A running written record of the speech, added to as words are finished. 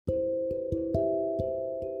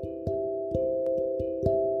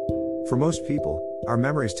For most people, our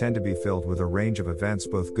memories tend to be filled with a range of events,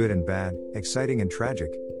 both good and bad, exciting and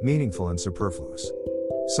tragic, meaningful and superfluous.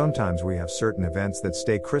 Sometimes we have certain events that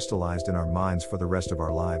stay crystallized in our minds for the rest of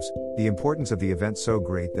our lives, the importance of the event so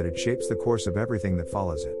great that it shapes the course of everything that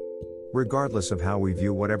follows it. Regardless of how we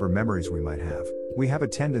view whatever memories we might have, we have a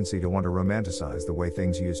tendency to want to romanticize the way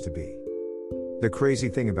things used to be. The crazy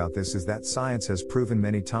thing about this is that science has proven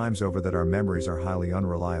many times over that our memories are highly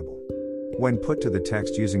unreliable. When put to the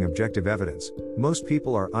test using objective evidence, most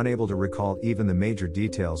people are unable to recall even the major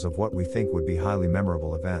details of what we think would be highly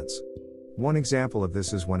memorable events. One example of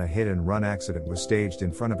this is when a hit-and-run accident was staged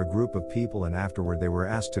in front of a group of people and afterward they were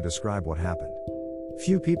asked to describe what happened.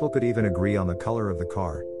 Few people could even agree on the color of the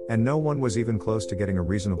car, and no one was even close to getting a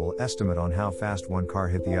reasonable estimate on how fast one car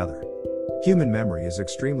hit the other. Human memory is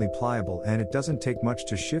extremely pliable, and it doesn't take much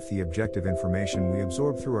to shift the objective information we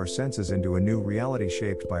absorb through our senses into a new reality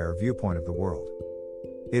shaped by our viewpoint of the world.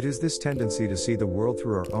 It is this tendency to see the world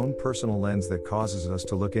through our own personal lens that causes us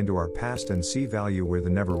to look into our past and see value where there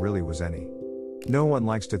never really was any. No one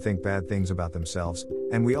likes to think bad things about themselves,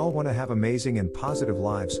 and we all want to have amazing and positive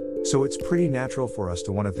lives, so it's pretty natural for us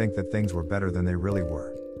to want to think that things were better than they really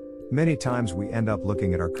were. Many times we end up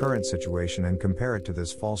looking at our current situation and compare it to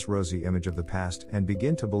this false rosy image of the past and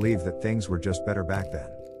begin to believe that things were just better back then.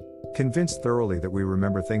 Convinced thoroughly that we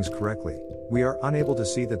remember things correctly, we are unable to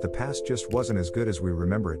see that the past just wasn't as good as we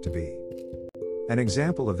remember it to be. An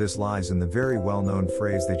example of this lies in the very well-known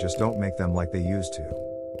phrase, "They just don't make them like they used to."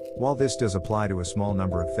 While this does apply to a small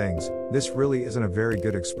number of things, this really isn't a very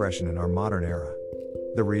good expression in our modern era.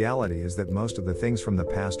 The reality is that most of the things from the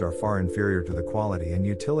past are far inferior to the quality and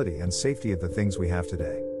utility and safety of the things we have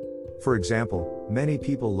today. For example, many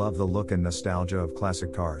people love the look and nostalgia of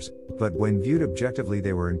classic cars, but when viewed objectively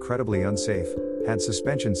they were incredibly unsafe, had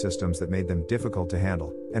suspension systems that made them difficult to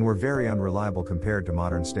handle, and were very unreliable compared to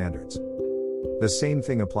modern standards. The same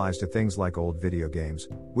thing applies to things like old video games,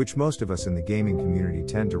 which most of us in the gaming community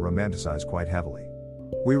tend to romanticize quite heavily.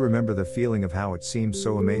 We remember the feeling of how it seemed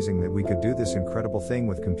so amazing that we could do this incredible thing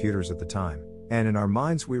with computers at the time, and in our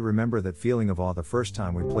minds we remember that feeling of awe the first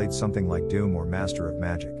time we played something like Doom or Master of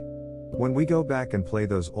Magic. When we go back and play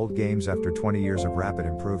those old games after 20 years of rapid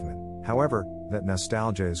improvement, however, that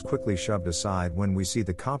nostalgia is quickly shoved aside when we see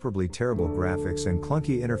the comparably terrible graphics and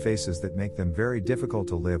clunky interfaces that make them very difficult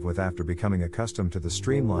to live with after becoming accustomed to the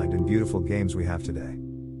streamlined and beautiful games we have today.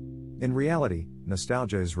 In reality,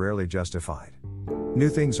 nostalgia is rarely justified. New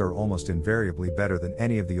things are almost invariably better than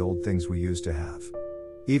any of the old things we used to have.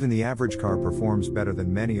 Even the average car performs better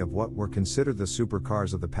than many of what were considered the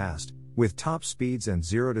supercars of the past, with top speeds and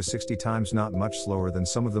 0 to 60 times not much slower than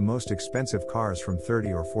some of the most expensive cars from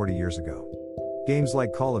 30 or 40 years ago. Games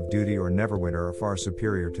like Call of Duty or Neverwinter are far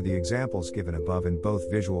superior to the examples given above in both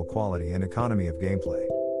visual quality and economy of gameplay.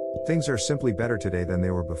 Things are simply better today than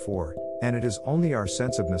they were before, and it is only our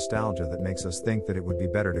sense of nostalgia that makes us think that it would be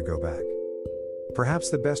better to go back. Perhaps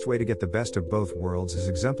the best way to get the best of both worlds is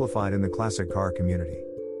exemplified in the classic car community.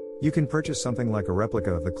 You can purchase something like a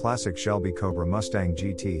replica of the classic Shelby Cobra Mustang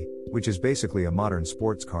GT, which is basically a modern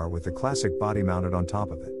sports car with the classic body mounted on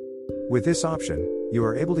top of it. With this option, you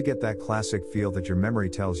are able to get that classic feel that your memory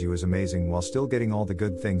tells you is amazing while still getting all the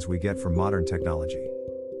good things we get from modern technology.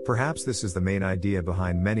 Perhaps this is the main idea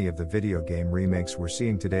behind many of the video game remakes we're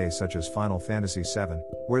seeing today, such as Final Fantasy VII,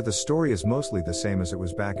 where the story is mostly the same as it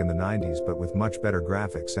was back in the 90s but with much better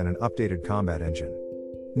graphics and an updated combat engine.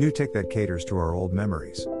 New tech that caters to our old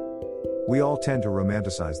memories. We all tend to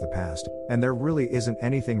romanticize the past, and there really isn't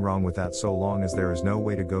anything wrong with that so long as there is no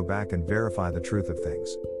way to go back and verify the truth of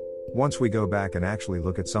things. Once we go back and actually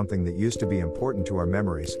look at something that used to be important to our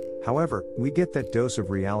memories, however, we get that dose of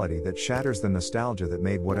reality that shatters the nostalgia that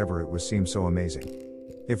made whatever it was seem so amazing.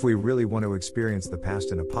 If we really want to experience the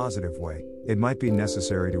past in a positive way, it might be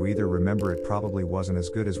necessary to either remember it probably wasn't as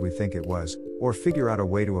good as we think it was, or figure out a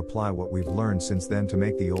way to apply what we've learned since then to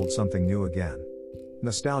make the old something new again.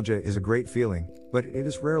 Nostalgia is a great feeling, but it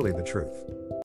is rarely the truth.